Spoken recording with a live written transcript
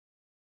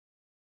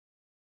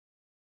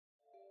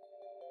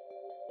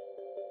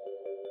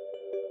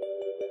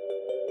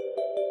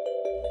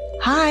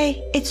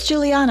Hi, it's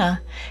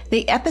Juliana.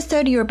 The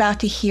episode you're about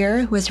to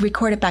hear was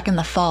recorded back in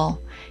the fall.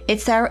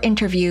 It's our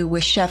interview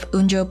with Chef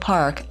Eunjo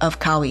Park of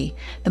Kawi,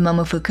 the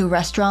Momofuku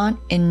restaurant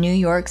in New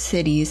York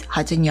City's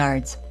Hudson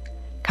Yards.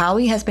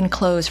 Kawi has been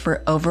closed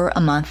for over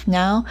a month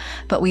now,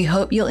 but we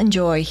hope you'll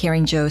enjoy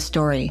hearing Jo's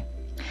story.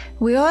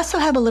 We also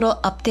have a little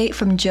update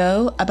from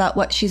Jo about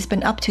what she's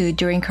been up to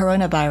during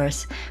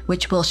coronavirus,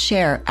 which we'll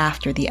share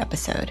after the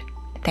episode.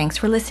 Thanks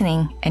for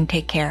listening and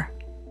take care.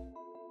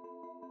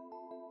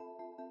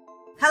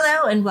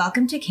 Hello and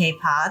welcome to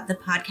K-Pod, the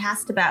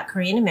podcast about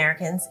Korean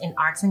Americans in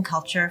arts and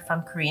culture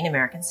from Korean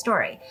American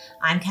Story.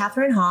 I'm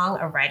Catherine Hong,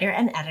 a writer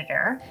and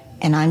editor.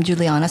 And I'm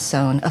Juliana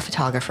Sohn, a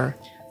photographer.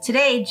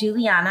 Today,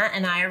 Juliana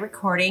and I are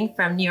recording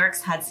from New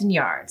York's Hudson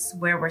Yards,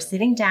 where we're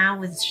sitting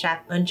down with Chef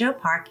Eunjo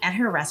Park at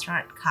her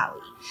restaurant,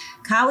 Kawi.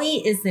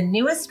 Kawi is the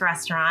newest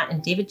restaurant in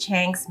David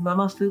Chang's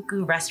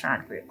Momofuku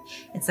restaurant group.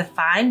 It's a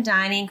fine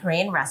dining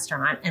Korean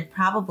restaurant and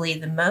probably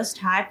the most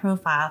high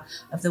profile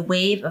of the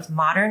wave of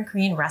modern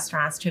Korean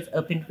restaurants to have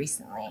opened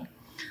recently.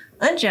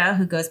 Eunjo,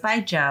 who goes by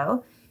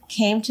Jo,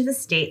 came to the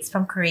States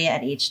from Korea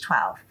at age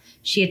 12.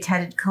 She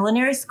attended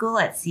culinary school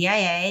at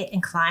CIA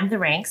and climbed the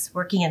ranks,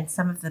 working in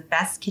some of the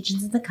best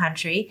kitchens in the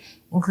country,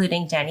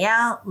 including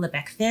Danielle, Le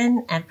Bec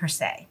Fin, and Per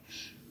Se.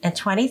 In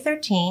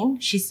 2013,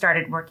 she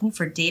started working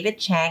for David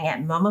Chang at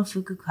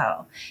Momofuku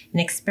Co., an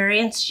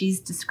experience she's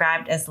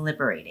described as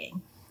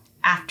liberating.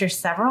 After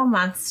several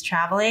months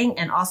traveling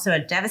and also a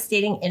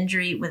devastating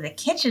injury with a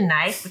kitchen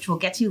knife, which we'll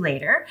get to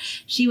later,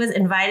 she was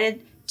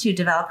invited to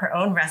develop her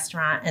own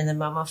restaurant in the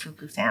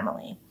Momofuku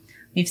family.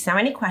 We have so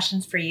many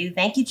questions for you.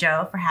 Thank you,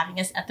 Jo, for having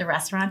us at the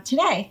restaurant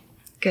today.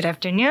 Good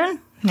afternoon.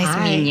 Nice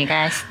meeting you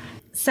guys.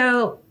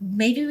 So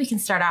maybe we can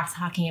start off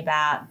talking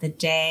about the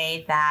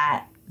day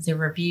that the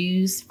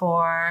reviews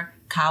for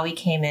Kawi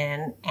came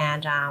in.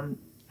 And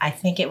I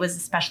think it was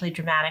especially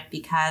dramatic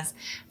because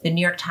the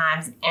New York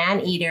Times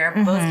and Eater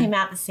both came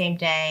out the same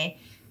day.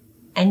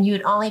 And you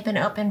had only been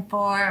open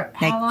for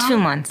how long? 2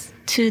 months,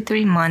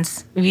 3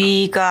 months.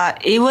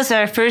 It was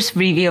our first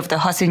review of the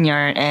Hudson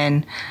Yard,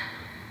 and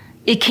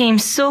it came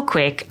so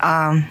quick.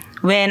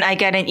 When I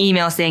got an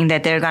email saying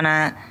that they're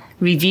gonna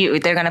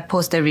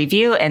post a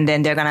review and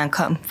then they're gonna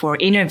come for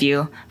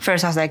interview.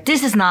 First, I was like,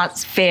 this is not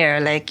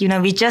fair.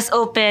 We just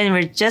opened,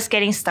 we're just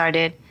getting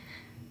started,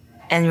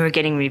 and we're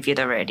getting reviewed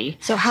already.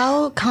 So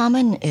how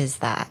common is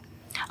that?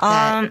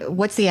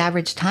 What's the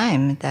average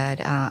time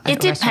that it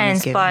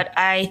depends, but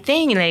I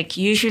think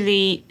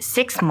usually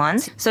 6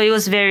 months. So it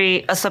was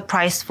a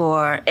surprise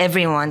for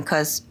everyone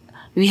because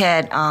we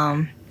had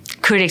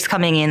critics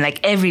coming in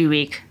every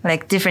week,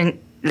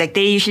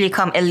 they usually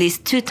come at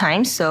least 2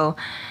 times. So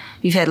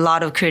we've had a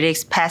lot of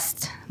critics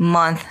past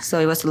month. So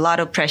it was a lot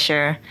of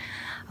pressure.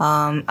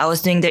 I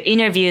was doing the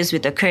interviews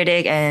with the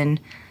critic and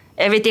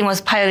everything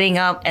was piling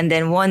up. And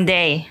then one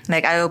day,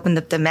 I opened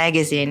up the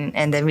magazine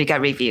and then we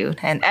got reviewed.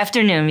 And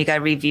afternoon, we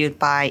got reviewed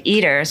by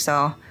Eater.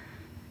 So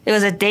it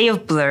was a day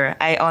of blur.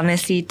 I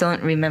honestly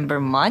don't remember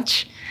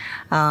much.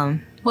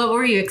 What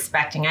were you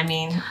expecting? I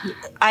mean,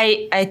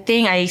 I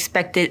think I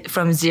expected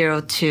from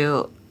 0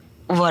 to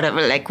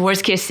whatever,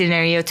 worst case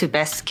scenario to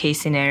best case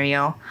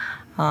scenario.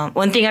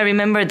 One thing I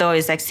remember though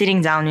is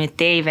sitting down with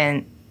Dave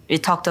and we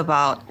talked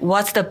about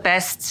what's the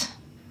best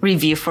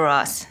review for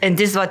us. And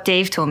this is what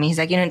Dave told me. He's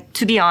like,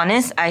 to be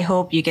honest, I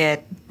hope you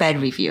get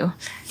bad review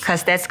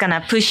because that's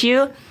gonna push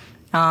you.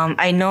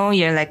 I know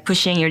you're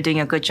pushing, you're doing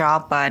a good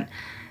job, but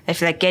I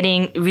feel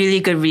getting really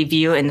good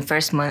review in the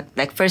first month,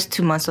 first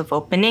 2 months of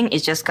opening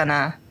is just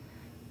gonna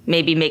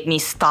maybe make me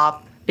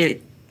stop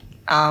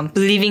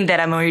believing that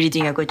I'm already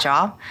doing a good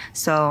job.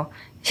 So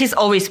he's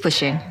always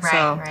pushing.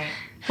 Right.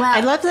 Well,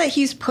 I love that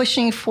he's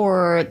pushing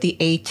for the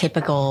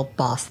atypical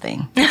boss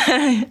thing,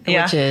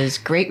 which is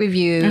great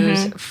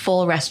reviews,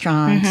 full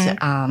restaurants,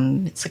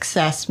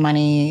 success,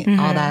 money,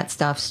 all that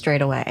stuff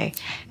straight away.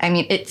 I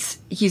mean,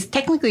 he's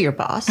technically your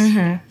boss.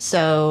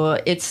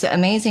 So it's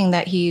amazing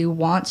that he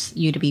wants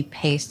you to be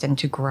paced and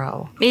to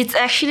grow. It's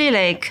actually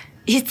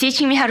he's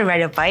teaching me how to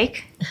ride a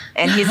bike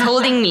and he's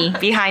holding me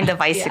behind the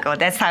bicycle. Yeah.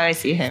 That's how I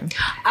see him.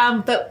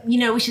 But,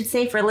 we should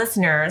say for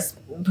listeners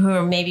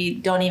who maybe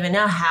don't even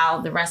know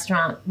how the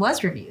restaurant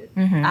was reviewed,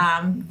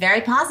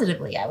 very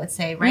positively, I would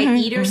say, right?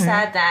 Eater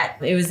said that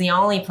it was the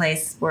only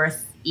place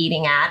worth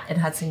eating at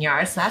Hudson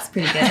Yards, so that's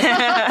pretty good.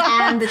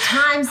 And the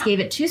Times gave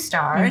it 2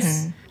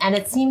 stars, and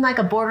it seemed like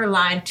a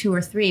borderline 2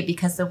 or 3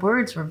 because the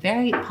words were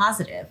very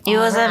positive. It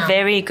was a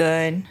very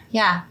good,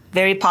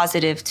 very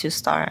positive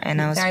 2-star,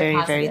 and I was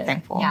very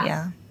thankful.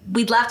 Yeah.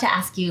 We'd love to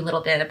ask you a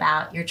little bit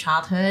about your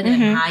childhood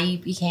and how you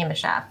became a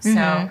chef.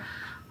 So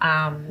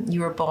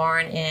you were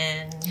born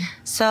in?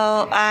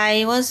 So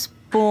I was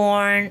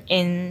born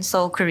in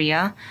Seoul,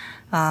 Korea.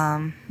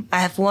 I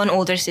have one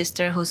older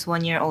sister who's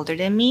 1 year older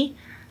than me.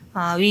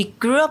 We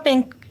grew up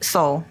in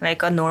Seoul,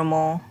 like a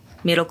normal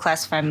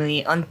middle-class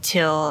family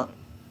until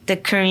the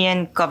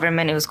Korean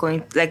government, it was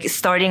going, like,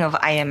 starting of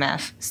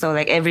IMF. So,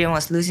 like, everyone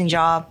was losing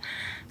job.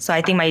 So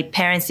I think my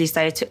parents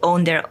decided to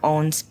own their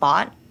own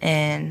spot.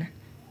 And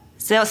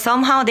So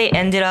somehow they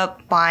ended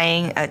up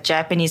buying a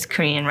Japanese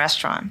Korean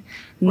restaurant.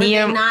 Were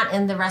they not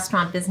in the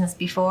restaurant business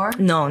before?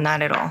 No,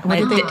 not at all. What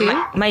did they do?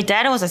 My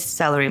dad was a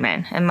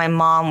salaryman, and my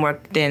mom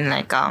worked in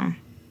like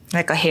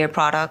a hair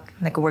product,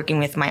 like working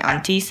with my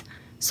aunties.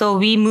 So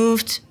we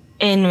moved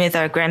in with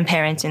our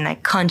grandparents in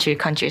like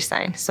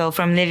countryside. So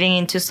from living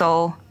into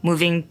Seoul,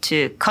 moving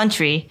to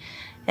country,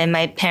 and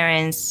my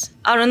parents,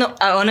 I don't know,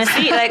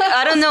 honestly, like,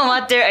 I don't know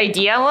what their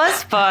idea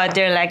was, but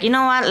they're like, you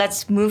know what,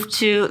 let's move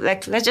to,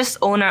 like, let's just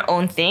own our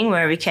own thing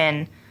where we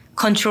can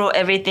control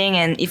everything.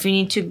 And if we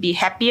need to be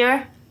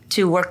happier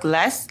to work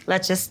less,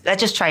 let's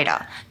just try it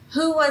out.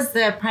 Who was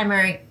the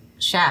primary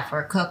chef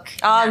or cook?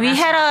 We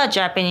had a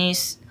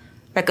Japanese,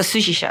 like a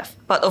sushi chef,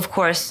 but of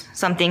course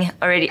something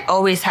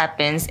always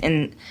happens.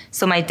 And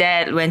so my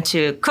dad went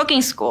to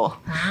cooking school,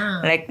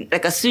 like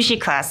a sushi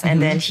class,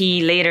 and then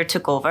he later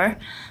took over.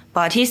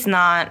 But he's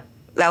not,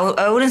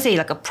 I wouldn't say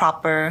like a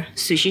proper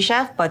sushi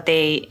chef, but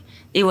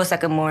it was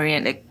like a more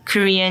like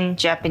Korean,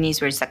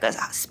 Japanese, where it's like a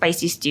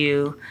spicy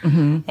stew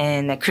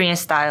and a Korean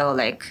style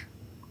like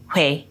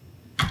hui,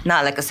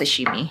 not like a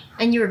sashimi.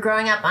 And you were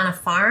growing up on a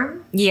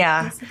farm?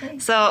 Yeah. Basically?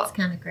 So that's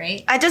kind of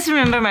great. I just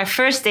remember my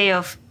first day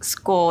of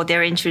school, they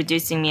were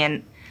introducing me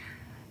and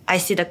I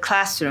see the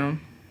classroom,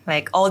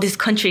 like all these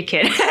country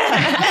kids,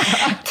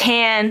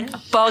 tan,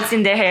 bugs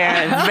in their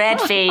hair,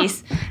 red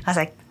face. I was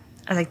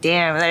like,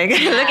 damn, like,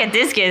 look at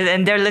this kid.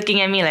 And they're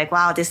looking at me like,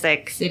 wow, this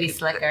like... City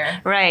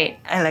slicker. Right.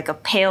 And like a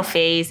pale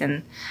face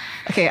and...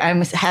 Okay,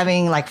 I'm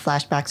having like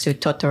flashbacks to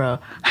Totoro.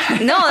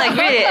 No, like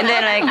really. And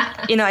then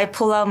like, you know, I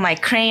pull out my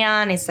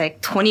crayon. It's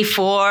like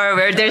 24,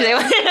 where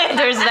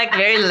there's like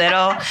very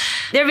little.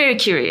 They're very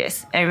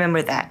curious. I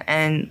remember that.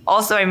 And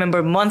also I remember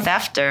a month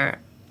after,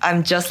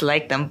 I'm just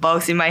like them,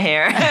 bugs in my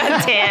hair,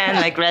 tan,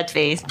 like red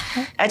face.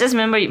 I just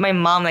remember my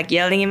mom like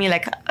yelling at me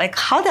like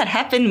how that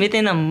happened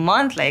within a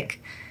month? Like,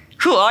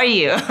 who are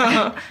you?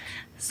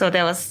 So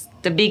that was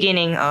the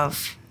beginning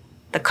of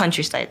the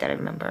countryside that I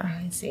remember.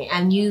 I see.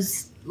 And you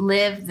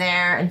lived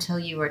there until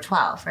you were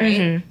 12,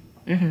 right?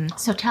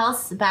 So tell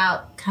us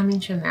about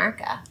coming to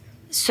America.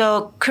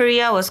 So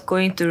Korea was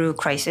going through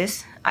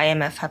crisis.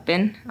 IMF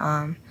happened.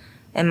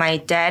 And my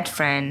dad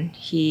friend,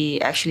 he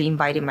actually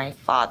invited my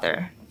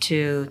father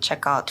to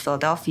check out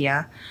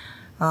Philadelphia.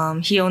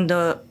 He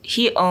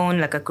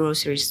owned like a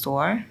grocery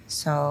store.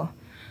 So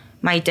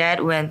my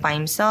dad went by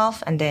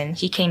himself, and then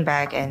he came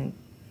back and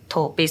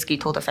basically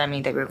told the family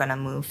that we were gonna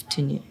move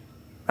to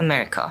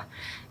America.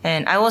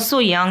 And I was so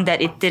young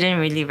that it didn't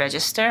really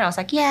register. I was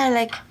like, yeah,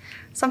 like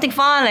something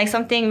fun, like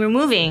something, we're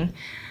moving.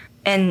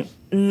 And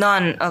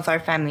none of our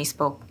family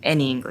spoke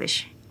any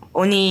English.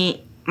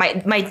 Only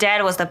my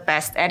dad was the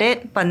best at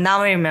it. But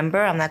now I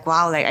remember, I'm like,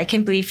 wow, like I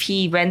can't believe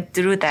he went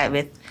through that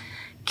with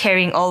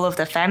carrying all of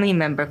the family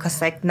member.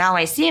 Because like now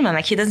I see him, I'm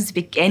like, he doesn't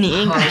speak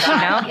any English, you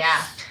know?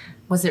 Yeah.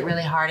 Was it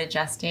really hard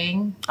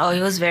adjusting? Oh,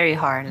 it was very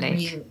hard. Like, were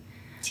you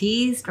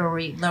teased or were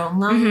you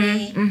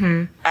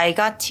lonely? I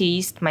got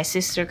teased. My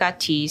sister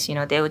got teased. You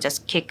know, they would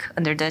just kick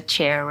under the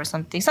chair or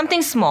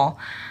something small.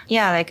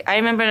 Yeah, like I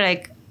remember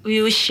like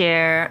we would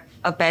share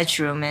a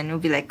bedroom and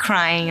we'd be like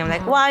crying. I'm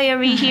like, why are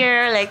we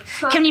here? Like,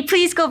 can we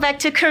please go back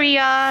to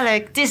Korea?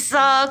 Like, this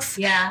sucks.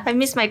 Yeah. I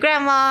miss my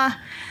grandma.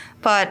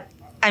 But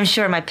I'm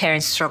sure my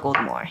parents struggled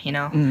more, you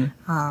know.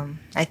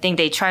 I think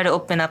they tried to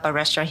open up a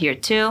restaurant here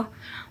too,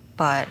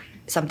 but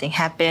something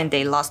happened.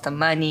 They lost the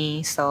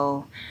money,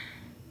 so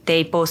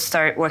they both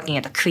start working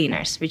at the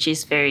cleaners, which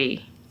is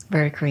very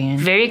Korean.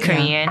 Very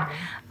Korean.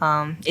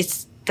 Yeah.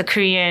 It's the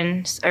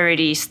Koreans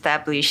already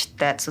established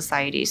that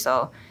society,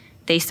 so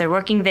they start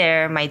working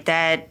there. My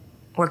dad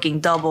working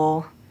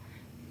double,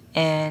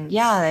 and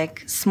yeah,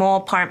 like small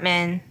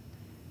apartment.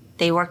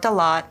 They worked a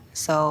lot,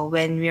 so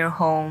when we were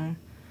home,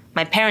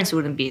 my parents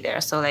wouldn't be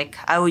there. So like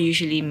I would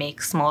usually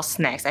make small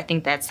snacks. I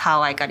think that's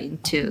how I got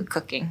into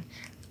cooking.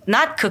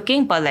 Not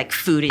cooking, but like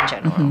food in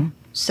general.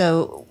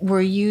 So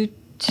you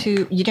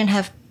didn't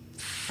have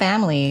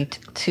family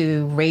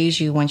to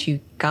raise you once you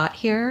got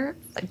here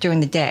during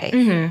the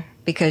day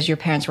because your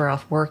parents were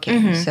off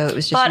working. So it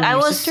was just. But you and I your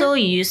was sister? so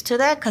used to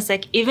that because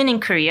like even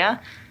in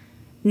Korea,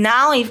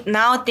 now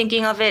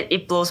thinking of it,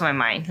 it blows my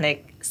mind.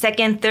 Like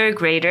second, third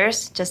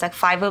graders, just like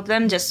 5 of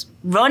them, just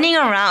running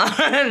around,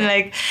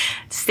 like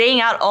staying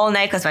out all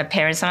night because my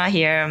parents are not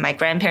here. My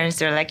grandparents,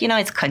 they're like, you know,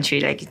 it's country,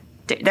 like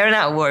they're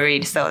not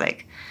worried. So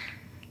like.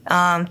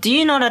 Do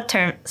you know the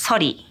term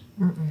서리?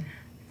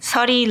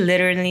 서리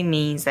literally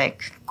means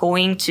like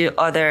going to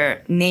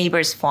other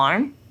neighbor's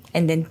farm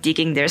and then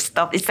digging their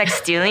stuff. It's like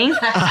stealing,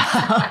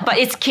 but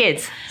it's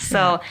kids.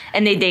 So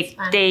and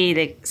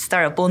they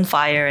start a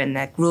bonfire and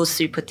like roast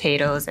sweet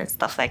potatoes and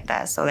stuff like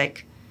that. So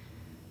like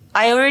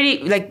I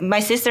already like my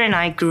sister and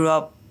I grew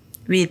up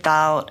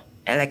without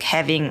like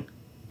having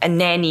a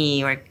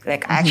nanny or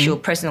like actual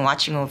person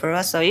watching over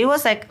us. So it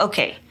was like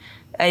okay,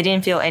 I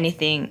didn't feel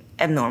anything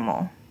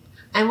abnormal.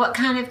 And what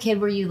kind of kid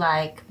were you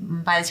like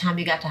by the time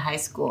you got to high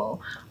school?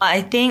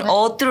 I think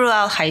all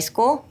throughout high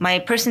school, my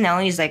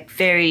personality is like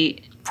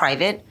very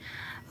private.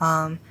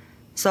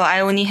 So I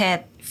only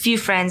had few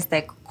friends,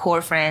 like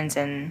core friends,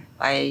 and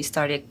I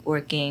started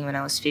working when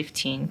I was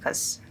 15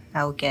 because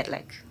I would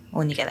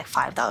only get like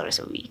 $5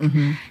 a week.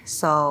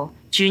 So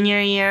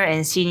junior year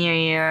and senior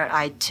year,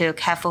 I took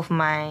half of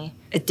my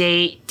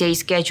day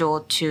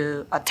schedule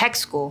to a tech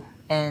school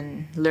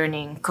and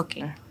learning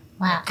cooking.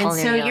 Wow. And so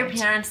culinary your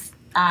arts. parents,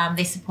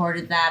 they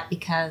supported that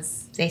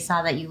because they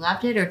saw that you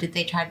loved it, or did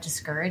they try to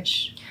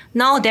discourage?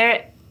 No,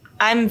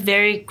 I'm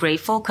very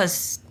grateful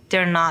because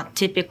they're not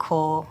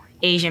typical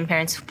Asian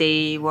parents.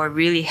 They were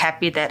really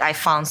happy that I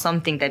found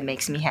something that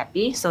makes me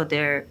happy. So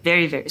they're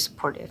very, very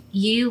supportive.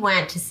 You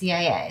went to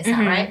CIA, is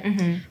that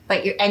right?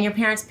 But your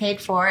parents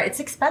paid for it. It's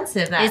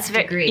expensive, that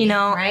degree,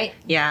 right?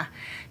 Yeah,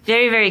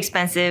 very, very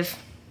expensive.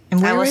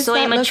 And where I was is so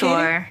that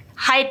immature.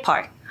 Hyde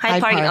Park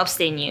in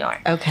upstate New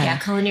York. Okay. Yeah,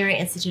 Culinary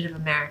Institute of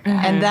America.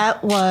 And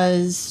that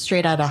was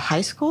straight out of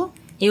high school?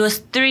 It was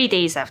 3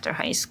 days after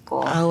high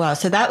school. Oh, wow.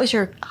 So that was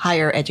your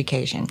higher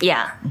education.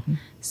 Yeah.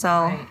 So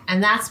Right.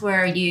 And that's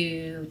where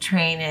you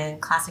train in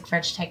classic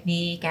French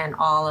technique and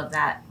all of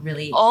that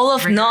really all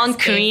of rigorous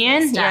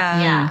non-Korean, basic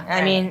stuff. Yeah.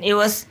 I mean, it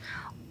was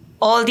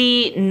all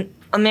the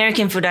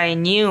American food I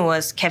knew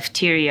was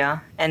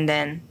cafeteria, and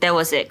then that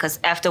was it. Because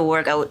after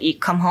work, I would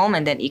come home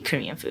and then eat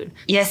Korean food.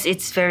 Yes,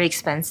 it's very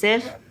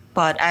expensive,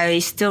 but I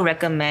still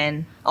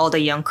recommend all the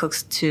young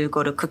cooks to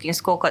go to cooking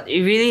school because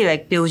it really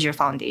like builds your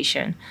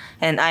foundation.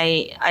 And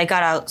I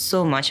got out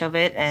so much of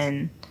it,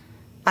 and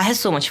I had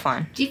so much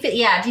fun. Do you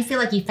feel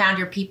like you found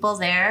your people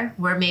there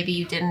where maybe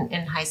you didn't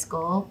in high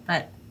school,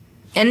 but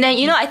And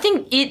then, I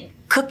think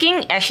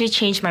cooking actually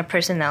changed my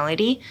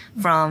personality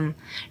from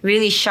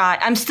really shy.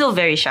 I'm still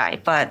very shy,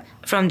 but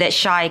from that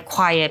shy,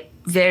 quiet,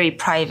 very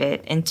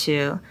private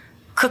into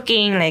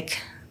cooking.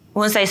 Like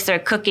once I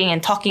started cooking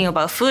and talking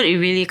about food, it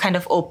really kind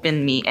of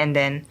opened me and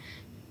then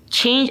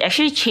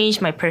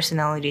changed my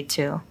personality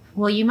too.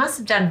 well, you must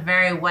have done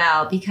very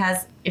well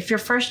because if your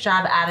first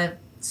job out of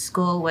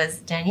school was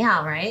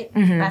Danielle, right?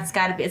 That's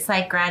got to be. It's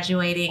like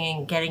graduating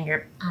and getting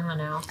your. I don't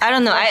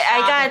know.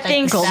 I got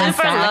things Goldman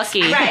super Sachs.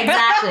 lucky. Right,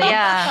 exactly.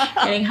 Yeah.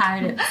 Getting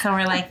hired at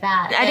somewhere like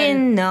that. I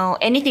didn't know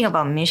anything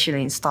about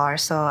Michelin star,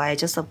 so I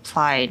just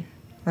applied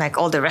like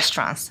all the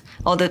restaurants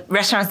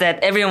that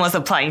everyone was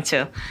applying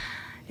to.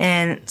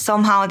 And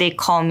somehow they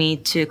called me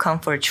to come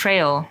for a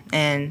trail.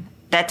 And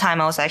that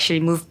time I was actually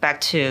moved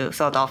back to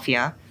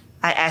Philadelphia.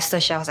 I asked the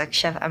chef, I was like,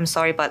 Chef, I'm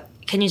sorry, but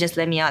can you just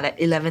let me out at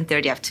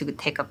 11:30? I have to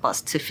take a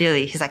bus to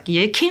Philly. He's like,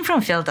 you came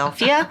from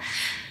Philadelphia?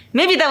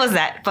 Maybe that was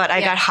that, but I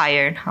got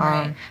hired.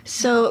 Right.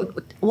 So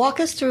walk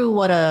us through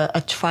what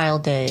a trial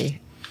day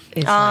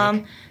is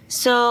like.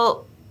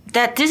 So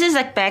this is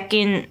like back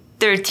in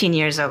 13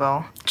 years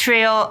ago.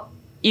 Trail,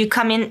 you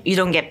come in, you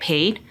don't get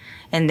paid,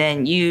 and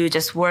then you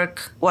just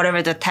work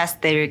whatever the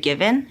test that you're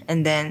given,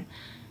 and then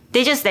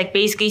they just like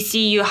basically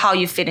see you how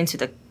you fit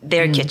into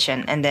their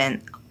kitchen, and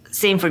then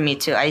same for me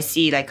too. I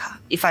see like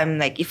if I'm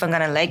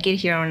gonna like it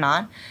here or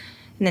not,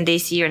 and then they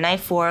see your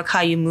knife work,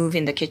 how you move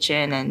in the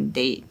kitchen, and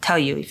they tell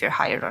you if you're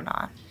hired or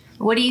not.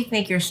 What do you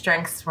think your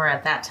strengths were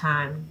at that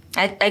time?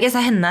 I guess I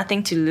had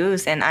nothing to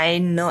lose, and I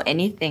didn't know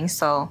anything,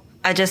 so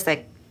I just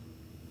like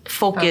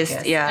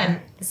focused. Yeah.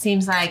 And it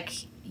seems like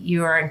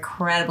you are an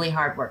incredibly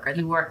hard worker.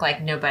 You work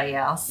like nobody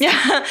else.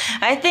 Yeah,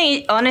 I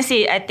think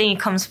it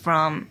comes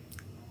from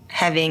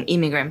having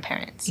immigrant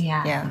parents.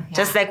 Yeah.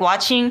 Just like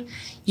watching,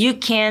 you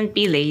can't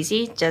be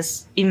lazy.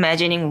 Just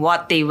imagining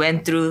what they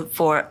went through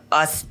for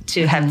us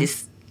to have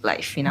this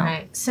life,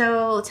 Right.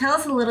 So tell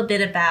us a little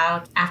bit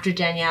about, after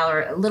Danielle,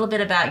 or a little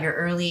bit about your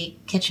early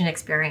kitchen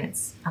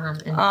experience and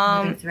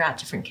moving throughout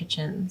different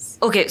kitchens.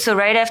 Okay, so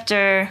right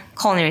after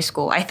culinary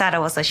school, I thought I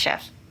was a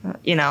chef.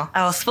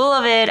 I was full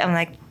of it. I'm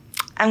like,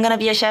 I'm going to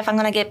be a chef. I'm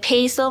going to get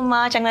paid so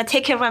much. I'm going to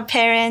take care of my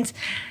parents.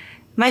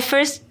 My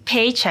first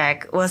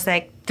paycheck was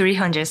like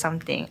 300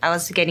 something. I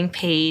was getting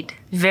paid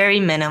very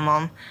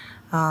minimum,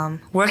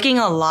 working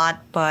a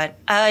lot, but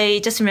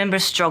I just remember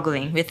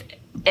struggling with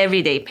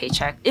everyday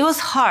paycheck. It was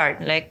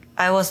hard. Like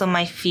I was on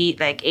my feet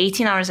like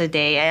 18 hours a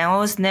day, and I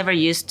was never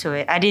used to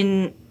it. I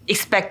didn't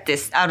expect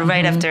this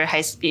right after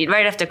high speed,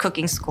 right after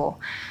cooking school.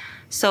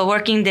 So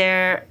working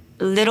there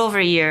a little over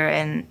a year,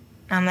 and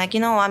I'm like, you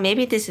know what?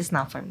 Maybe this is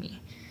not for me.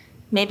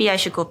 Maybe I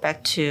should go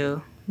back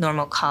to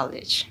normal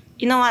college.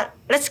 You know what?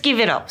 Let's give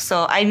it up.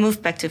 So I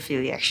moved back to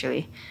Philly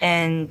actually,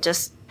 and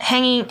just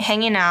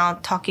hanging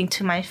out, talking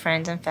to my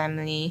friends and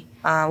family.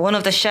 One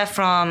of the chefs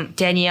from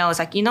Danielle was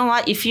like, you know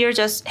what? If you're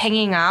just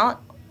hanging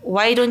out,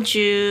 why don't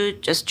you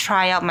just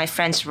try out my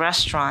friend's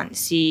restaurant?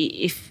 See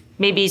if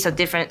maybe it's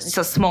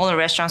a smaller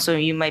restaurant, so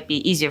it might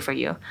be easier for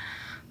you.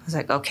 I was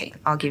like, okay,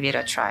 I'll give it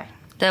a try.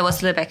 That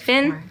was Le Bec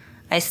Fin. Right.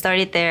 I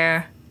started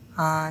there.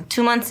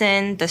 2 months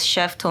in, the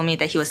chef told me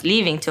that he was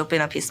leaving to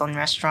open up his own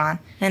restaurant.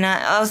 And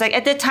I was like,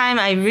 at that time,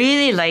 I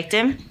really liked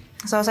him.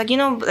 So I was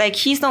like,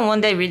 he's the one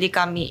that really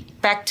got me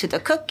back to the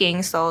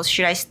cooking. So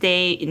should I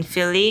stay in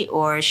Philly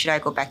or should I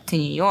go back to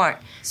New York?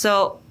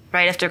 So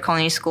right after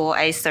culinary school,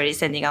 I started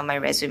sending out my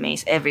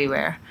resumes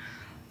everywhere.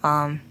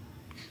 And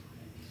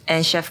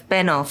Chef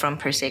Benno from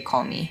Per Se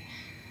called me.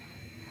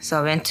 So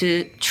I went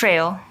to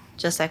Trail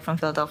just like from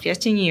Philadelphia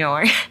to New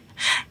York.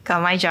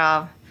 Got my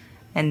job,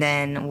 and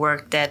then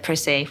worked at Per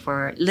Se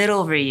for a little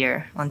over a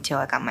year until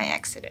I got my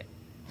accident.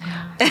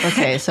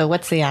 Okay, so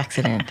what's the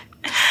accident?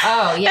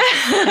 Oh, yeah.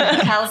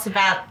 Tell us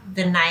about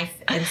the knife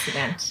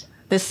incident.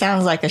 This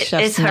sounds like a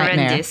chef's It's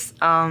nightmare. horrendous.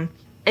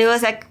 It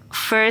was like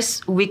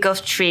first week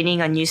of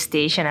training a new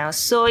station. I was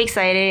so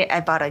excited.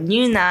 I bought a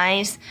new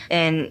knife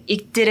and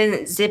it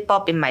didn't zip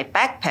up in my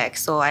backpack.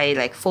 So I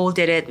like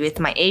folded it with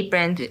my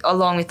apron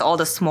along with all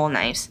the small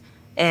knives.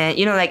 And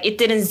like it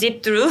didn't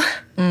zip through.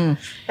 And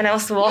I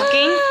was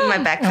walking with my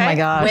backpack. Oh my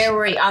gosh. Where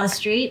were you? On the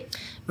street?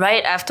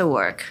 Right after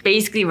work.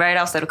 Basically right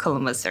outside of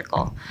Columbus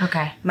Circle.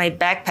 Okay. My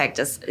backpack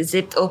just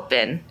zipped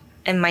open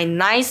and my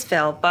knife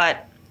fell,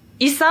 but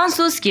it sounds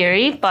so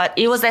scary, but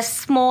it was a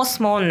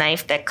small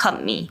knife that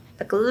cut me.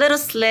 Like a little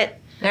slit.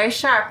 Very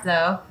sharp,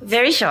 though.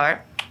 Very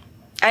sharp.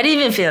 I didn't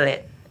even feel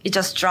it. It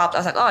just dropped. I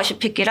was like, oh, I should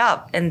pick it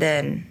up. And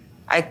then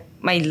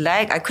my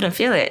leg, I couldn't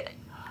feel it.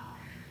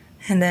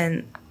 And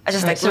then I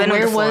just So went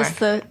on the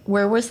floor.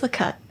 where was the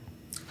cut?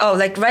 Oh,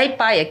 like right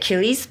by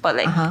Achilles, but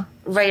like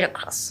right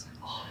across.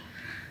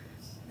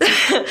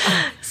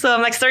 So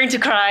I'm like starting to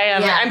cry.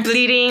 I'm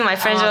bleeding. My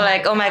friends are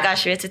like, oh my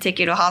gosh, we have to take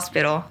you to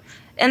hospital.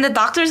 And the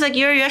doctor's like,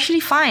 you're actually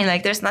fine.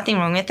 Like, there's nothing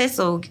wrong with it.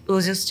 So we'll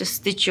just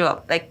stitch you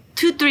up. Like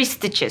 2-3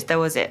 stitches. That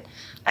was it.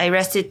 I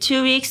rested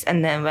 2 weeks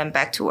and then went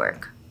back to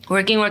work.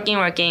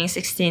 Working,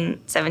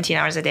 16, 17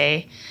 hours a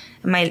day.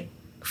 And my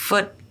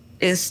foot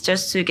is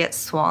just to get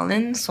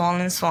swollen,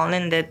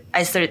 that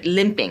I started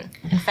limping.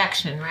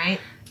 Infection, right?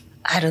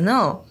 I don't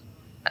know.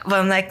 But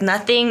I'm like,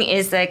 nothing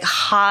is like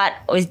hot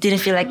or it didn't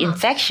feel like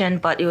infection,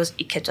 but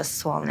it kept just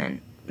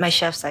swollen. My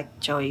chef's like,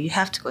 Joey, you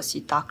have to go see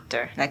a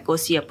doctor. Like, go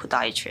see a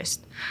podiatrist.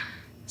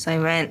 So I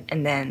went,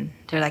 and then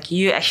they're like,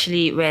 you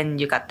actually, when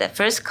you got that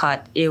first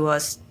cut, it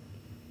was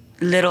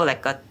little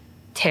like a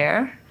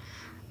tear.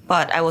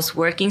 But I was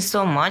working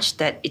so much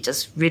that it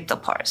just ripped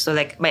apart. So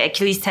like my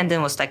Achilles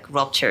tendon was like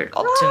ruptured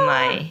up to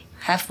my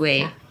halfway.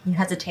 Yeah. You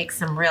had to take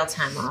some real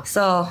time off.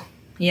 So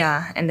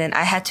yeah, and then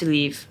I had to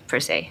leave Per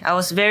Se. I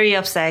was very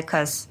upset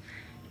because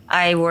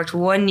I worked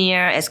 1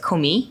 year as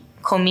komi.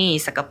 Komi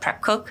is like a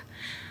prep cook.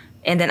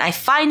 And then I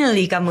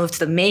finally got moved to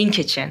the main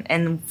kitchen.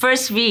 And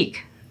first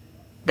week,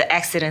 the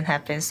accident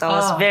happened. So I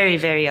was very,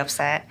 very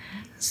upset.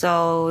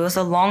 So it was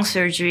a long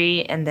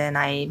surgery. And then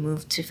I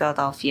moved to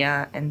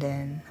Philadelphia. And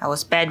then I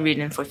was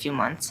bedridden for a few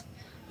months.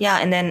 Yeah,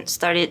 and then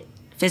started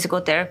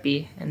physical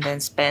therapy. And then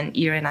spent 1.5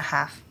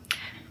 years.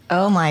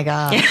 Oh my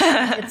God.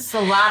 It's a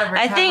lot of recovery.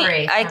 I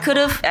think I could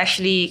have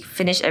actually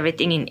finished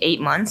everything in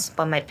 8 months.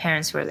 But my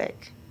parents were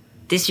like,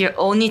 this is your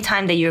only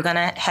time that you're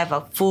gonna have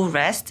a full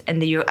rest,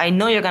 and I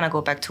know you're gonna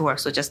go back to work,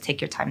 so just take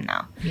your time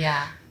now.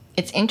 Yeah.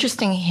 It's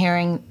interesting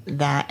hearing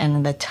that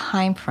and the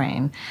time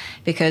frame,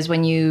 because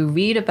when you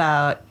read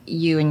about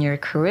you and your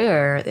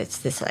career, it's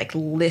this like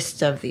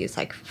list of these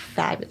like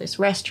fabulous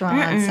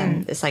restaurants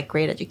and this like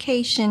great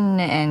education,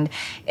 and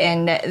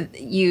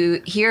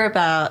you hear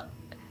about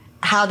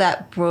how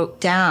that broke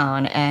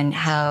down and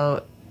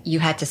how you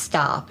had to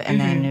stop and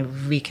then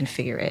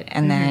reconfigure it.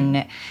 And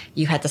then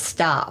you had to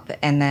stop.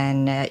 And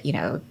then,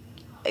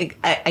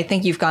 I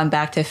think you've gone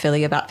back to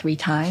Philly about 3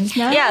 times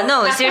now. Yeah,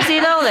 no, seriously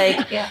though,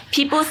 like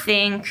people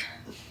think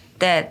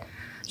that,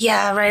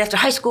 right after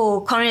high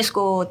school, culinary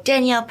school,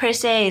 Danielle Per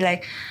Se,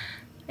 like,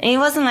 and it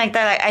wasn't like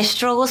that. Like, I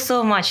struggled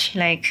so much.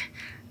 Like,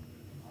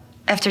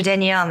 after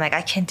Danielle, I'm like,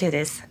 I can't do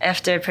this.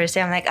 After Per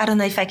Se, I'm like, I don't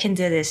know if I can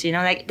do this.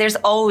 Like there's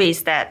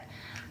always that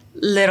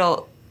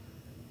little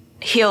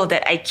hill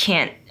that I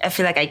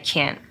feel like I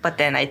can't, but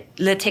then I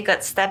take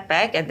a step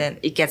back and then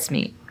it gets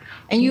me.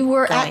 And you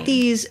were going. at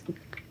these,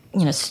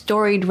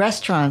 storied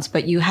restaurants,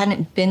 but you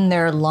hadn't been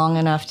there long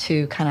enough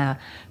to kind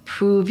of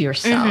prove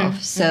yourself.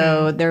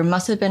 So there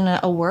must have been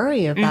a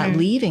worry about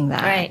leaving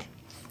that. Right.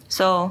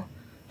 So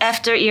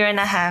after 1.5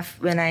 years,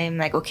 when I'm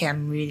like, okay,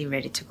 I'm really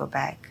ready to go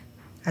back,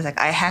 I was like,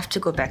 I have to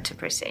go back to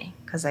Per Se.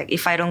 Because like,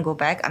 if I don't go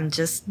back,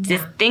 this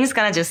thing's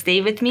gonna just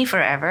stay with me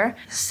forever.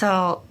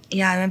 So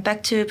I went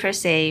back to Per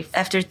Se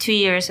after 2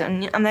 years.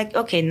 And I'm like,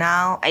 okay,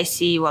 now I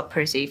see what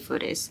Per Se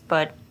food is.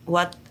 But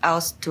what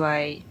else do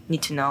I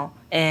need to know?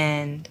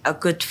 And a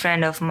good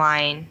friend of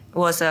mine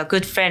was a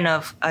good friend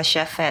of a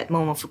chef at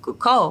Momofuku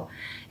Ko.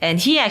 And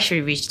he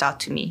actually reached out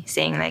to me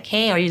saying like,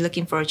 hey, are you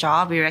looking for a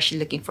job? We're actually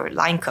looking for a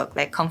line cook,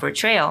 like Comfort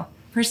Trail.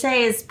 Per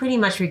Se is pretty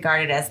much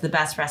regarded as the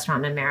best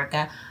restaurant in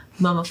America.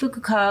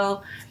 Momofuku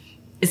Ko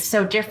is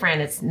so different.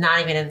 It's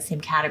not even in the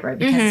same category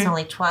because it's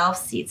only 12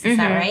 seats. Is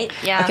that right?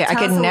 Yeah. Okay, I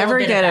could never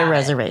get a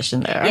reservation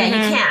there. Yeah,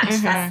 you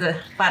can't. That's the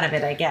fun of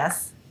it, I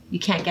guess. You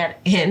can't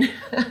get in.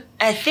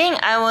 I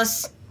think I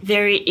was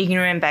very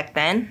ignorant back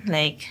then.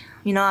 Like,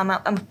 I'm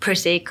a Per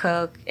Se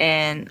cook,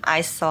 and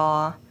I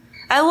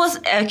was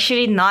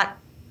actually not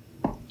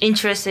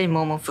interested in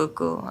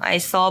Momofuku. I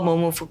saw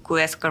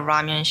Momofuku as a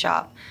ramen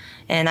shop,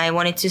 and I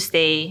wanted to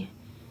stay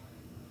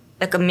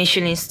like a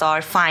Michelin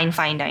star,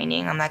 fine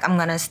dining. I'm like, I'm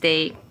gonna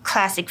stay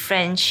classic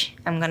French.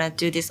 I'm gonna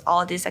do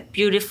all this like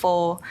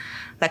beautiful,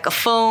 like a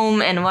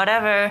foam and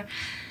whatever.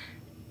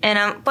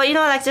 And but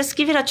like just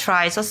give it a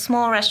try. It's a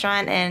small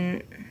restaurant,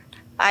 and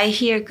I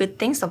hear good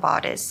things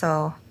about it.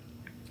 So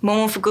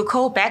Momofuku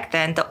Ko back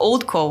then, the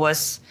old Ko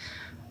was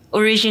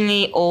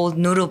originally old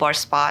noodle bar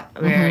spot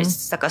where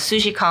it's like a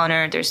sushi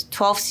counter. There's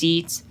 12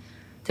 seats.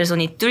 There's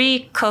only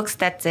 3 cooks.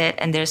 That's it,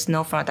 and there's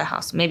no front of the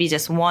house. Maybe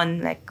just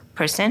one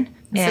person.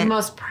 It's the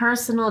most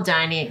personal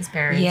dining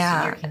experience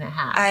you're gonna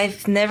have.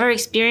 I've never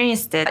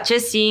experienced it.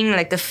 Just seeing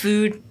like the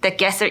food that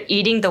guests are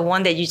eating, the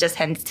one that you just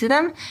handed to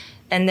them,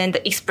 and then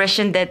the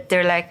expression that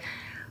they're like,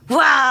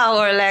 wow,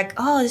 or like,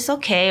 oh, it's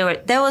okay. Or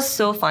that was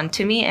so fun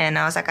to me. And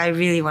I was like, I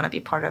really want to be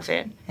part of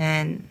it.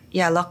 And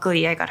yeah,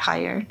 luckily I got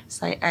hired.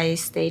 So I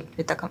stayed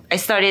with the company. I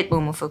started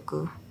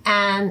Momofuku.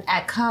 And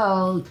at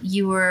Ko,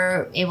 you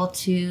were able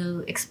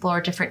to explore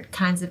different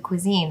kinds of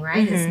cuisine,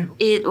 right?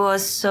 It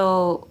was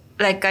so,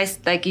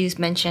 like you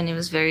mentioned, it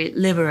was very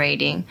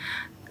liberating.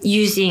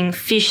 Using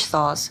fish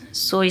sauce,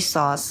 soy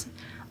sauce,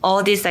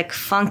 all these like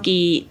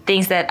funky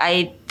things that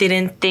I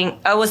didn't think,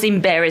 I was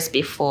embarrassed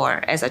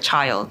before as a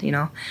child,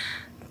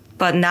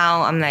 But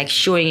now I'm like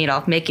showing it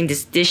off, making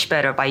this dish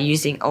better by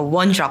using a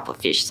 1 drop of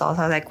fish sauce.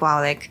 I was like, wow,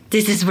 like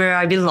this is where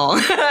I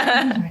belong.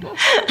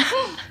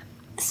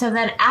 So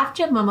then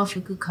after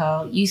Momofuku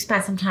Ko, you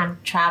spent some time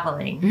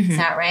traveling. Is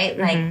that right?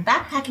 Like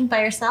backpacking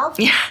by yourself?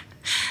 Yeah.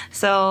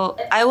 So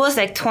I was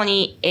like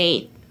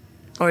 28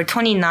 or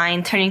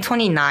 29, turning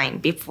 29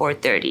 before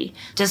 30.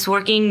 Just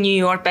working New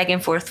York back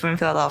and forth from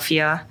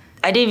Philadelphia.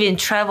 I didn't even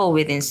travel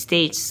within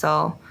states,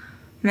 so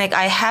like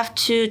I have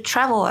to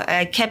travel.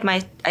 I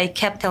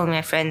kept telling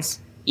my friends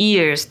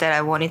years that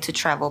I wanted to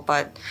travel,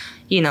 but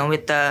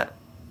with the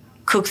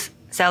cook's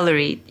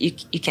salary,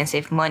 you can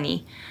save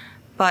money.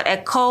 But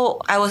at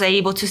Ko, I was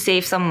able to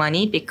save some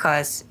money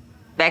because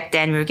back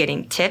then we were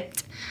getting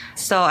tipped.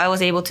 So I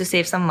was able to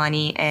save some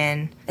money,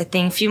 and I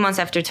think a few months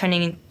after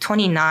turning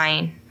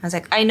 29, I was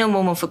like, I know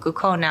Momofuku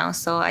Ko now,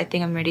 so I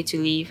think I'm ready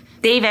to leave.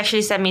 Dave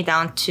actually sat me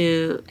down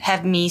to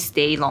have me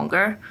stay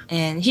longer,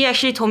 and he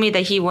actually told me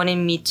that he wanted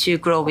me to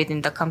grow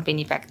within the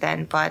company back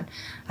then, but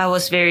I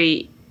was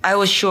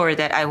sure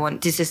that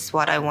this is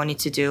what I wanted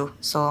to do.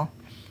 So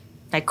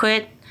I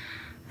quit.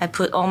 I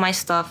put all my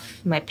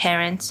stuff, my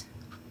parents,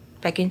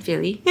 back in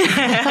Philly.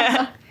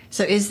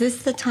 So is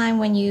this the time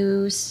when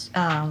you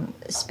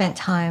spent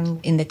time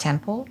in the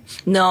temple?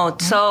 No.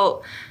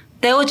 So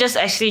they were just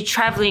actually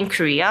traveling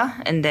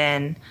Korea. And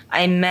then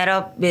I met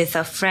up with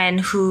a friend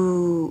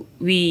who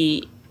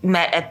we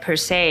met at Per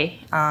Se.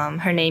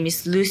 Her name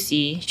is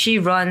Lucy. She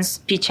runs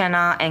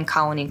Pichana and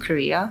Gawon in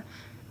Korea.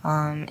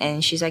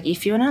 And she's like,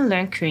 if you want to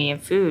learn Korean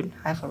food,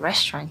 I have a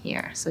restaurant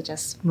here. So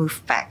just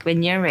move back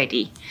when you're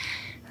ready.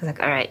 I was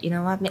like, all right, you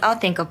know what? I'll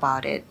think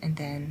about it. And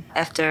then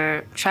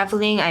after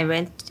traveling,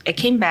 I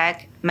came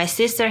back. My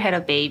sister had a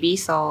baby,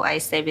 so I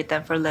stayed with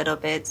them for a little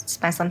bit,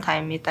 spent some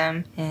time with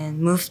them, and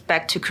moved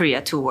back to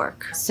Korea to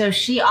work. So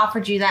she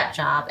offered you that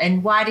job.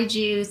 And why did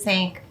you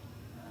think,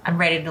 I'm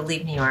ready to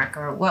leave New York?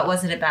 Or what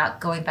was it about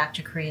going back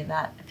to Korea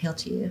that appealed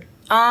to you?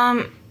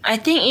 I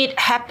think it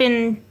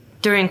happened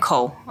during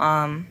Ko.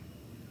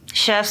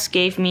 Chefs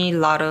gave me a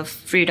lot of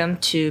freedom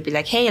to be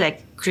like, hey,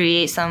 like,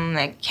 create some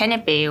like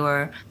canapé,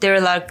 or there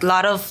were like a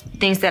lot of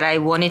things that I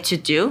wanted to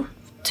do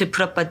to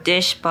put up a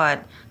dish,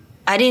 but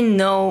I didn't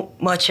know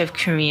much of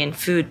Korean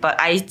food, but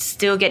I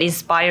still get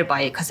inspired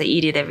by it because I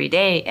eat it every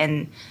day.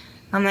 And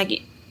I'm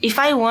like, if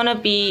I want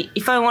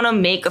to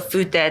make a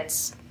food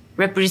that's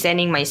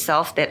representing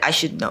myself, that I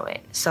should know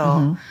it.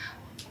 So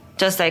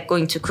just like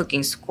going to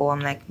cooking school,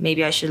 I'm like,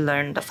 maybe I should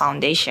learn the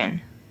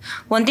foundation.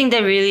 One thing that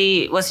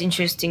really was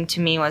interesting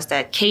to me was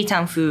that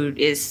K-town food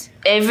is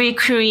every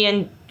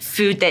Korean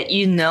food that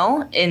you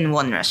know in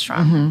one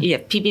restaurant. You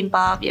have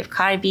bibimbap, you have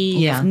galbi,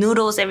 you have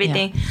noodles,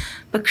 everything.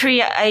 But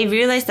Korea, I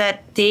realized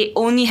that they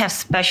only have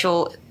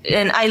special,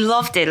 and I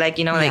loved it. Like,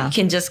 like you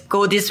can just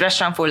go this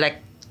restaurant for like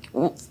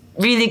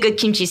really good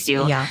kimchi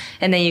stew,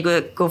 and then you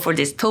go for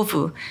this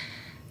tofu.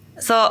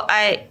 So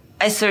I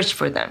searched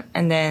for them,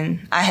 and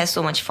then I had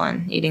so much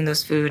fun eating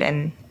those food,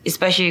 and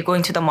especially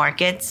going to the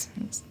markets.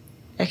 It's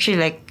actually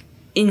like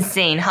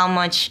insane how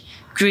much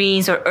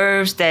greens or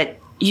herbs that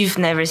you've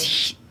never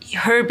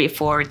heard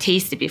before, or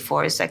tasted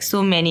before. It's like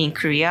so many in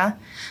Korea.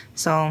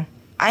 So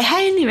I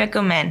highly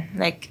recommend.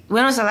 Like,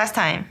 when was the last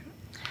time?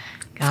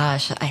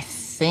 Gosh, I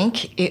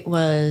think it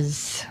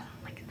was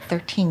like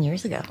 13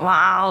 years ago.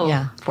 Wow.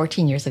 Yeah,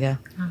 14 years ago.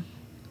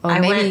 I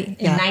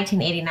went in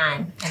 1989.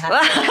 And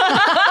that's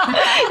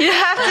you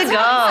have to go.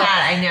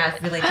 I know,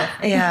 it's really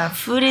different. Yeah,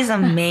 food is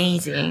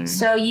amazing.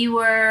 So you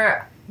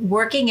were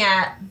working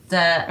at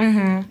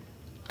the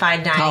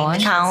fine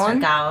dining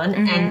Gawon,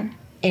 and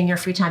in your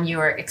free time you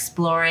were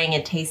exploring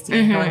and tasting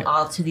and going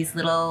all to these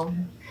little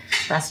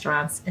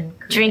restaurants in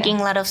Korea. Drinking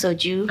a lot of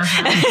soju.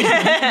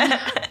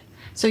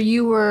 So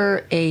you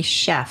were a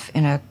chef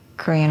in a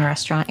Korean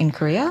restaurant in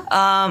Korea?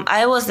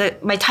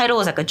 My title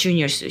was like a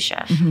junior sous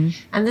chef.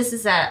 And this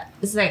is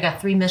like a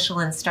 3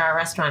 Michelin star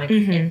restaurant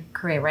in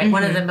Korea, right?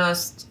 One of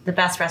the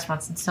best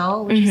restaurants in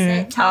Seoul, would you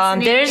say? Tell us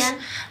the name again.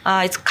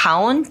 It's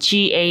Gawon,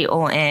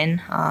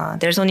 Gaon.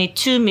 There's only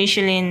 2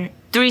 Michelin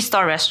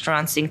 3-star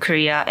restaurants in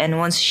Korea, and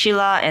one's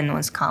Shilla and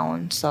one's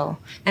Kaon. So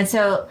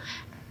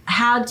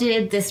how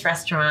did this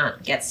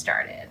restaurant get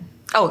started?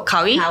 Oh,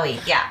 Kawi? Kawi,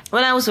 yeah.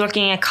 When I was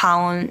working at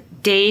Kaon,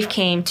 Dave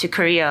came to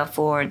Korea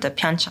for the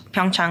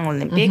Pyeongchang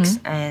Olympics,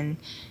 and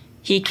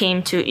he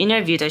came to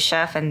interview the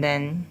chef, and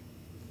then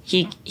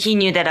he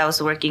knew that I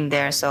was working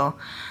there, so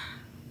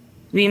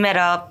we met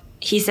up.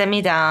 He sat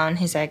me down.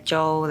 He's like,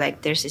 Joe,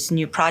 like there's this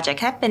new project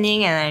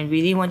happening, and I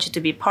really want you to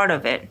be part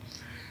of it.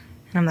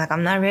 And I'm like,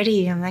 I'm not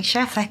ready. I'm like,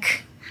 chef,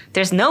 like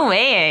there's no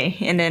way.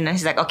 And then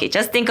he's like, okay,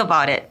 just think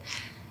about it.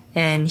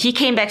 And he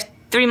came back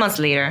 3 months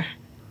later.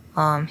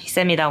 He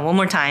sat me down one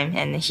more time,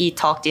 and he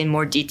talked in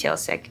more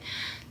details. Like,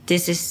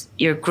 this is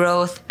your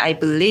growth. I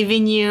believe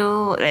in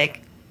you.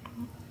 Like,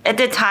 at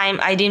the time,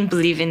 I didn't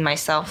believe in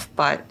myself,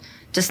 but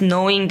just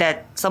knowing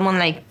that someone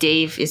like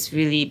Dave is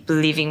really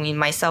believing in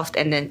myself,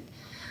 and then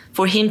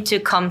for him to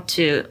come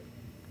to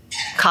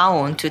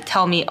Kaon to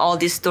tell me all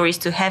these stories,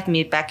 to have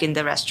me back in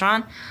the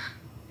restaurant,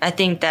 I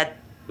think that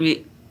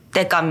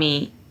got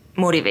me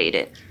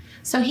motivated.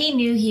 So he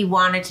knew he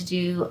wanted to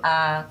do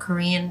a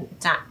Korean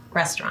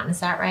restaurant, is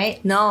that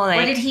right? No,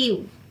 like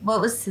what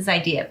was his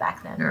idea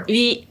back then? Or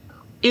it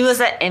was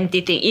an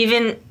empty thing.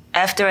 Even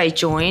after I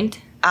joined,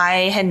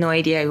 I had no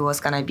idea it was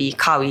gonna be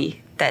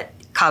Kawi, that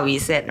Kawi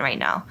is it right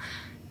now.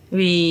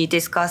 We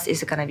discussed,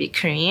 is it gonna be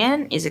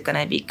Korean? Is it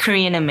gonna be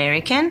Korean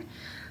American?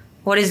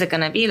 What is it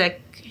gonna be?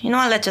 Like, you know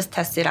what, let's just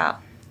test it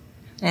out.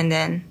 And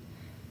then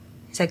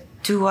he's like,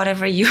 do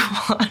whatever you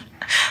want.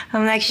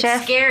 I'm like, chef.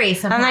 It's scary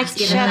sometimes. I'm like,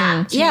 given chef,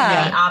 that too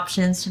many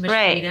options, too much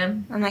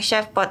freedom. I'm like,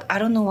 chef, but I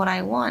don't know what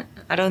I want.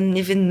 I don't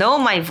even know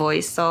my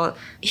voice. So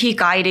he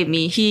guided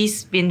me.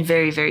 He's been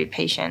very, very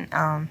patient.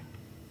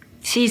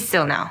 He's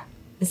still now.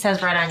 It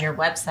says right on your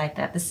website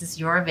that this is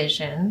your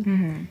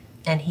vision,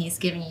 and he's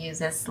giving you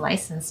this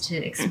license to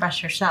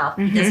express yourself.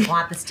 He doesn't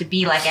want this to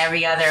be like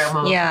every other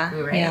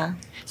momofuku, right? Yeah.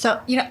 So,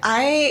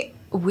 I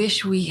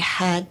wish we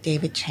had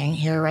David Chang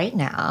here right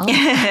now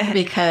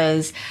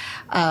because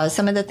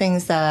some of the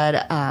things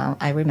that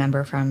I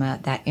remember from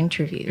that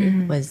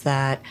interview was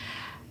that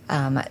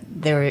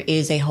there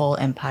is a whole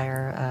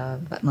empire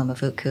of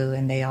momofuku,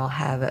 and they all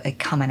have a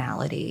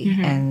commonality.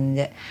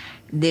 And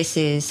this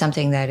is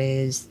something that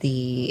is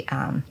the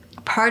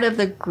part of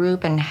the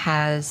group and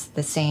has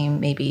the same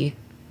maybe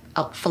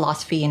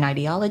philosophy and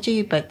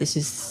ideology, but this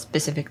is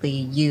specifically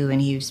you,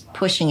 and he's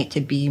pushing it to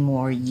be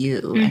more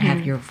you and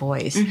have your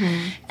voice.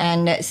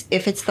 And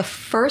if it's the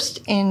first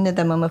in the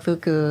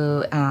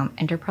momofuku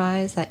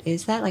enterprise that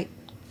is that, like,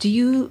 do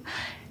you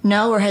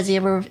know, or has he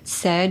ever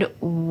said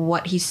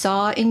what he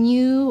saw in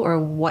you or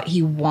what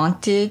he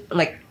wanted?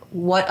 Like,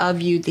 what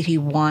of you did he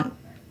want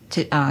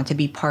to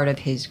be part of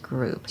his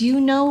group? Do you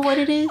know what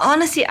it is?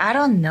 Honestly, I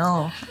don't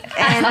know.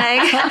 And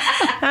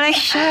I'm like,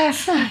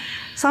 chef.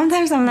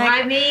 Sometimes I'm like,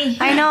 why me?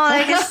 I know,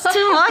 like it's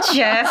too much,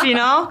 chef,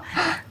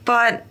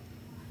 But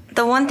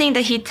the one thing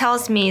that he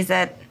tells me is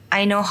that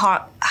I know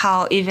how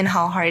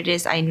hard it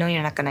is. I know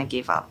you're not gonna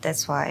give up.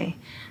 That's why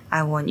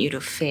I want you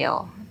to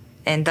fail.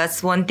 And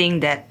that's one thing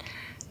that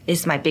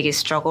is my biggest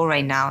struggle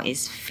right now,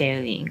 is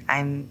failing.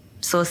 I'm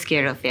so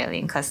scared of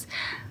failing because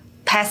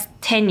past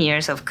 10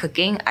 years of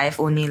cooking, I've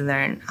only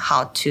learned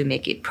how to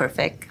make it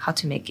perfect, how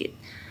to make it,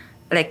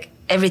 like,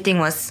 everything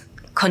was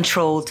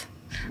controlled.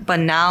 But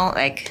now,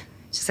 like,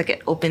 just like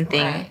an open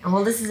thing. Right.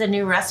 Well, this is a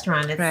new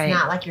restaurant. It's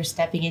not like you're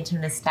stepping into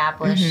an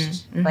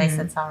established place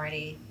that's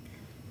already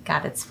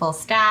got its full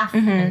staff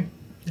and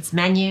its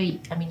menu.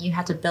 I mean, you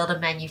had to build a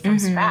menu from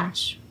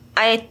scratch.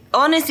 I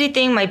honestly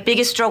think my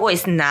biggest struggle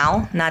is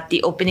now, not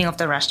the opening of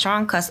the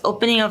restaurant, because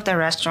opening of the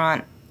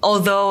restaurant,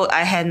 although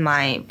I had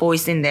my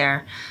voice in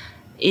there,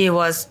 it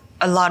was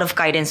a lot of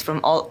guidance from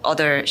all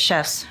other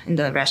chefs in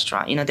the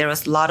restaurant. There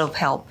was a lot of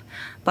help.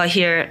 But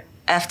here,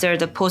 after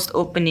the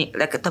post-opening,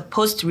 like the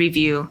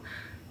post-review,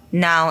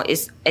 now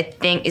I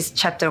think it's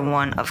chapter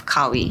 1 of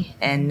Kawi.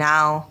 And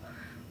now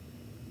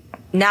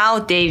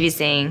Dave is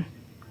saying,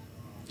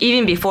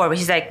 even before, but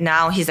he's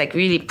like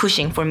really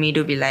pushing for me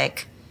to be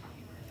like,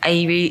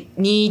 I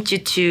need you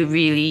to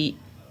really,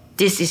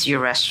 this is your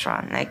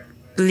restaurant. Like,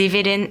 believe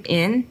it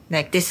in,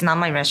 like, this is not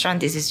my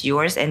restaurant, this is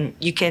yours. And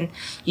you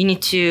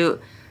need to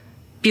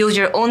build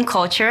your own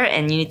culture,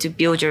 and you need to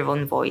build your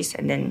own voice.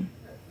 And then,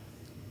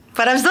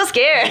 but I'm so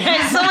scared.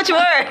 It's so much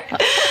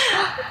work.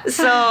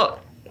 So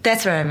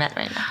that's where I'm at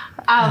right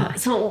now.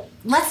 So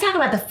let's talk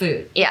about the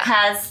food. Yeah.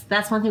 Because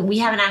that's one thing we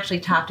haven't actually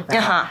talked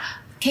about.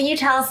 Can you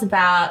tell us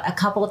about a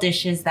couple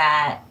dishes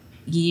that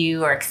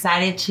you are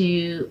excited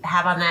to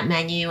have on that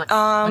menu?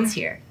 What's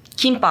here?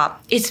 Kimbap.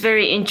 It's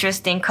very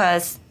interesting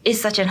because it's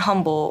such a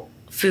humble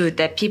food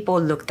that people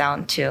look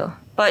down to.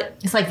 But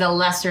it's like the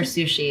lesser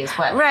sushi is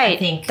what right. I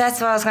think. That's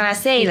what I was gonna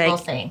say. People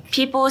like think.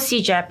 People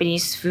see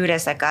Japanese food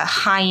as like a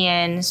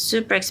high-end,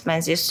 super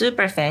expensive,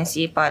 super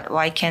fancy, but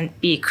why can't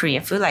be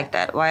Korean food like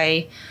that?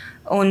 Why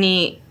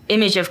only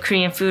image of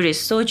Korean food is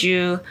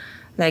soju,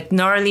 like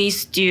gnarly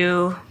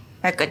stew,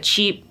 like a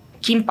cheap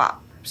kimbap.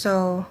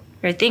 So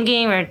we're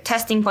thinking, we're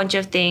testing a bunch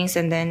of things,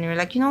 and then we're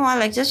like, you know what,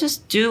 like let's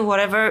just do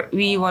whatever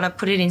we want to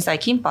put it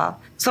inside kimbap.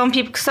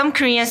 Some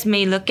Koreans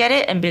may look at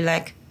it and be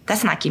like,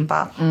 that's not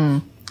kimbap.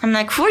 I'm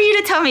like, who are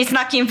you to tell me it's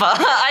not kimbap?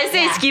 I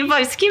say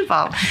it's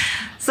kimbap.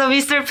 So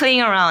we start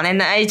playing around,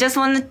 and I just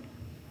want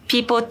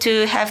people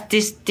to have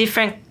this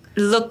different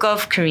look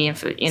of Korean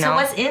food, you know? So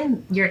what's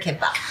in your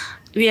kimbap?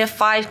 We have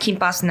 5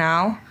 kimbaps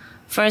now.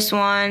 First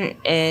one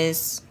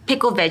is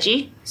pickled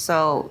veggie.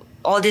 So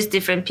all these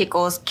different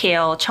pickles,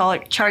 kale,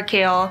 char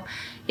kale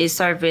is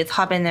served with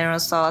habanero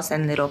sauce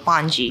and little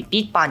banja,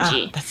 beet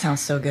banja. Oh, that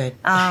sounds so good.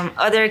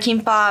 Other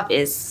kimbap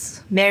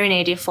is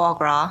marinated foie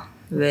gras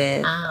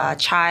with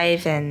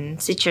chive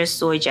and citrus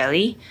soy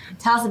jelly.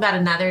 Tell us about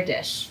another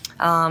dish.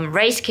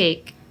 Rice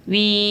cake.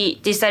 We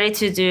decided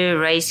to do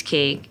rice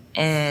cake,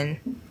 and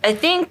I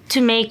think to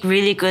make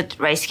really good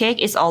rice cake,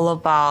 it's all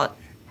about,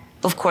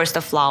 of course,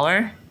 the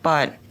flour,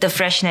 but the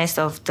freshness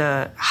of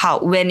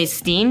when it's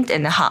steamed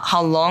and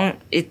how long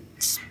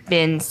it's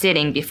been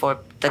sitting before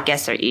the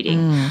guests are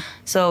eating.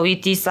 So we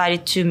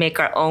decided to make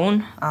our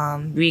own.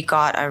 We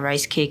got a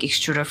rice cake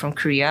extruder from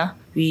Korea.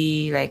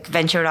 We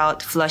ventured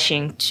out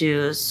Flushing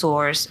to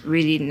source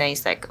really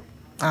nice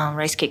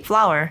rice cake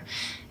flour.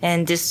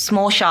 And this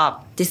small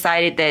shop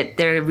decided that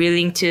they're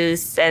willing to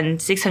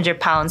send 600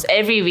 pounds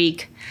every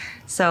week.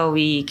 So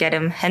we get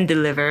them hand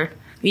delivered.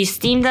 We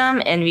steam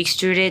them and we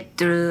extrude it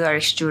through our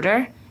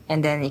extruder.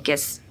 And then it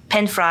gets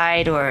pan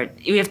fried, or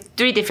we have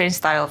 3 different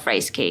styles of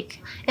rice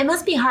cake. It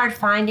must be hard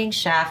finding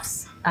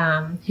chefs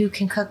who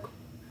can cook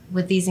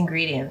with these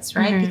ingredients,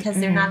 right? Because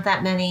there are not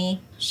that many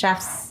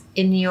chefs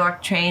in New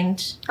York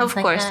trained. Of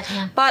course.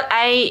 But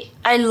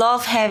I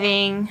love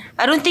having,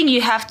 I don't think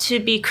you have to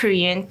be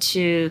Korean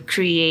to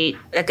create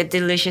a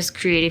delicious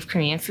creative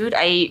Korean food.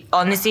 I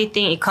honestly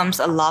think it comes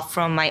a lot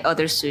from my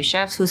other sous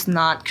chefs who's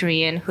not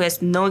Korean, who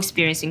has no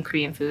experience in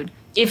Korean food.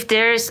 If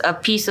there's a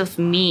piece of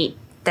meat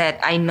that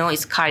I know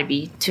is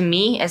kalbi, to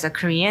me as a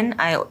Korean,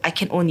 I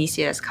can only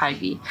see it as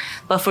kalbi.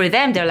 But for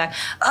them, they're like,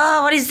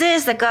 oh, what is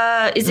this?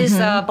 Is this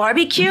a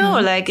barbecue? Or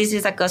is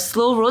this a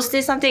slow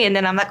roasted something? And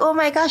then I'm like, oh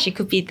my gosh, it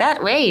could be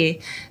that way.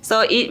 So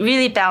it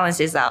really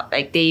balances out.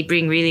 They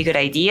bring really good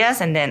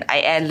ideas, and then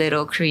I add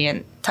little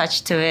Korean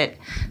touch to it.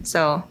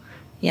 So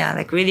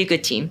yeah, really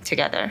good team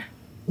together.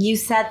 You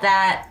said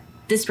that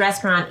this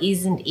restaurant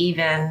isn't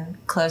even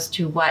close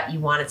to what you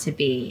want it to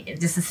be.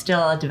 This is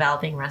still a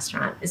developing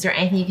restaurant. Is there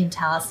anything you can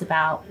tell us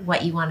about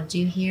what you want to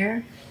do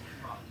here?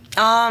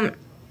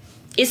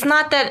 It's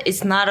not that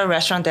it's not a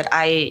restaurant that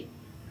I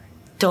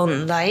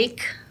don't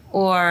like,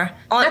 or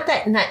not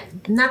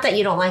that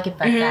you don't like it,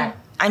 but that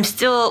I'm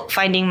still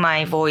finding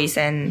my voice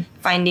and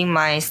finding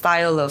my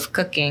style of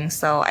cooking.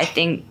 So I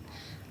think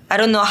I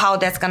don't know how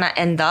that's gonna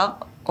end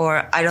up,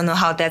 or I don't know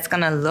how that's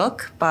gonna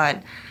look,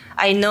 but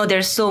I know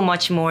there's so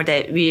much more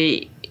that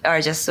we are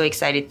just so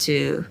excited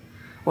to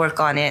work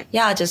on it.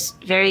 Yeah,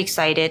 just very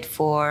excited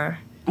for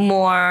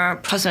more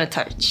personal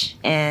touch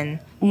and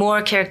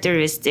more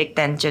characteristic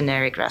than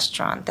generic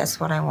restaurant. That's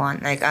what I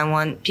want. I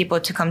want people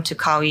to come to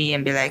Kawi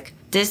and be like,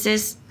 this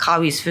is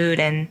Kawi's food,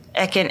 and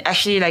I can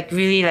actually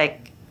really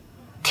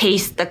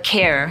taste the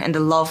care and the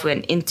love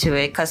went into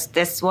it, because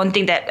that's one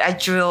thing that I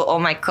drill all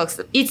my cooks.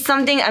 It's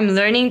something I'm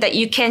learning, that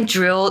you can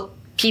drill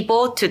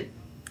people to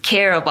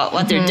care about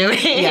what they're doing.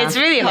 Yeah. It's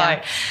really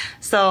hard.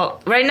 So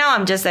right now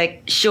I'm just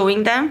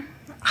showing them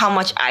how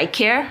much I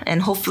care,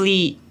 and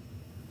hopefully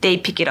they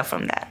pick it up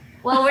from that.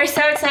 Well, we're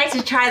so excited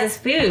to try this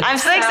food. I'm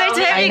so excited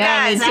to have you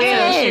guys. That's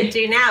what we should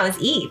do now, is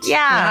eat.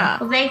 Yeah.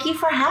 Well, thank you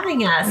for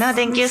having us. No,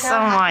 thank you so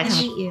much. Happy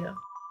to meet you.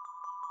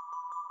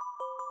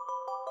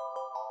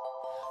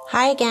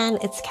 Hi again,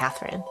 it's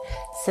Catherine.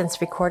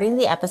 Since recording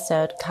the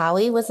episode,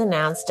 Kawi was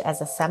announced as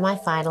a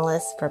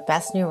semi-finalist for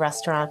Best New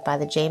Restaurant by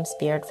the James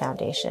Beard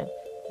Foundation.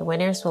 The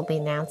winners will be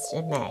announced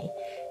in May.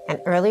 And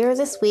earlier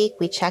this week,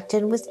 we checked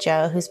in with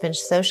Jo, who's been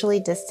socially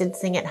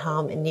distancing at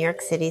home in New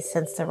York City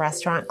since the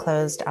restaurant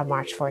closed on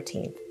March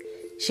 14th.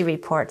 She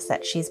reports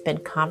that she's been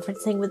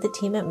conferencing with the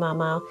team at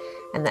Momo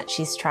and that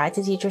she's tried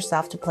to teach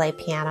herself to play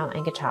piano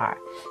and guitar.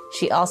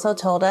 She also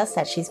told us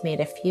that she's made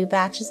a few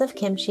batches of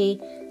kimchi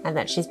and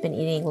that she's been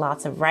eating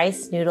lots of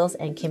rice, noodles,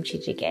 and kimchi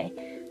jjigae.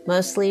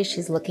 Mostly,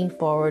 she's looking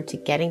forward to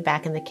getting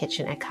back in the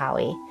kitchen at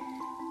Kawi.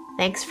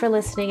 Thanks for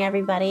listening,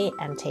 everybody,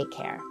 and take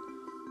care.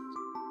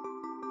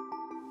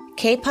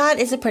 K-Pod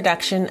is a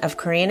production of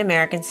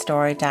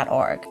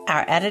KoreanAmericanStory.org.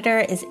 Our editor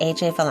is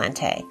AJ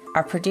Valente.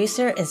 Our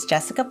producer is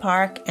Jessica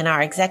Park, and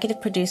our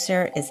executive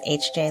producer is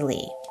HJ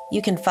Lee.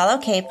 You can follow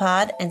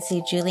K-Pod and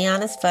see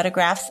Juliana's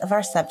photographs of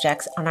our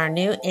subjects on our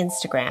new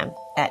Instagram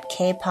at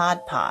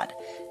KPodPod.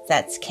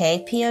 That's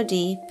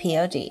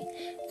KPODPOD.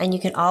 And you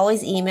can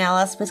always email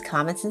us with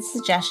comments and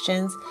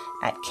suggestions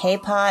at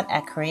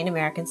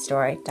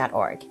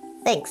kpod@KoreanAmericanStory.org.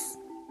 Thanks.